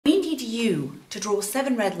you to draw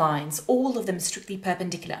 7 red lines, all of them strictly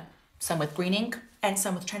perpendicular, some with green ink and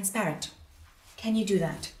some with transparent. Can you do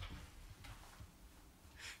that?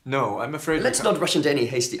 No, I'm afraid... Let's not rush into any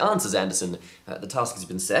hasty answers, Anderson. The task has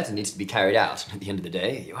been set and needs to be carried out. At the end of the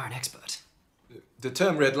day, you are an expert. The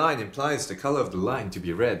term red line implies the color of the line to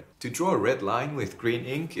be red. To draw a red line with green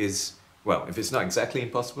ink is, well, if it's not exactly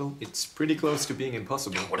impossible, it's pretty close to being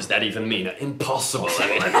impossible. What does that even mean? Impossible.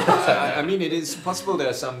 I mean, it is possible there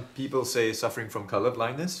are some people, say, suffering from color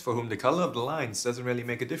blindness, for whom the color of the lines doesn't really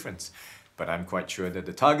make a difference. But I'm quite sure that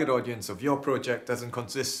the target audience of your project doesn't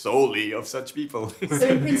consist solely of such people. So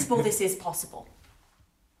in principle, this is possible.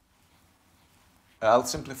 I'll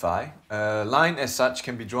simplify. A line as such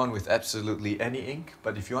can be drawn with absolutely any ink,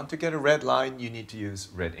 but if you want to get a red line, you need to use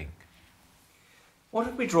red ink. What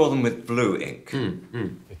if we draw them with blue ink?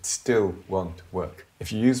 It still won't work.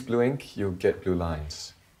 If you use blue ink, you'll get blue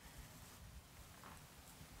lines.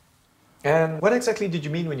 And what exactly did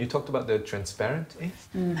you mean when you talked about the transparent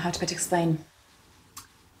ink? How to better explain?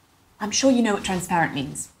 I'm sure you know what transparent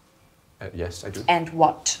means. Yes, I do. And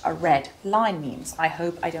what a red line means. I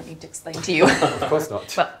hope I don't need to explain to you. Of course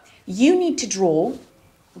not. But you need to draw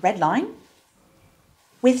a red line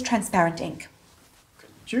with transparent ink.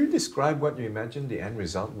 Could you describe what you imagine the end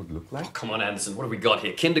result would look like? Oh, come on, Anderson. What have we got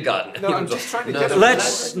here? Kindergarten. No, I'm just trying to get a...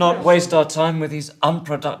 Let's not waste our time with these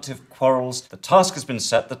unproductive quarrels. The task has been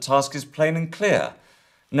set, the task is plain and clear.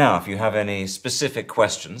 Now, if you have any specific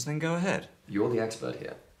questions, then go ahead. You're the expert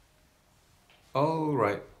here. All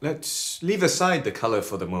right, let's leave aside the color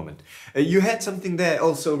for the moment. You had something there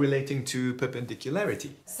also relating to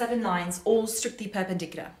perpendicularity. 7 lines, all strictly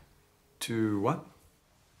perpendicular. To what?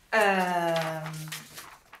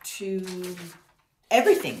 To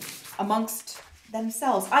everything amongst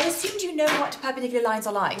themselves. I assumed you know what perpendicular lines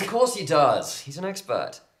are like. Of course he does. He's an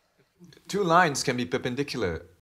expert. 2 lines can be perpendicular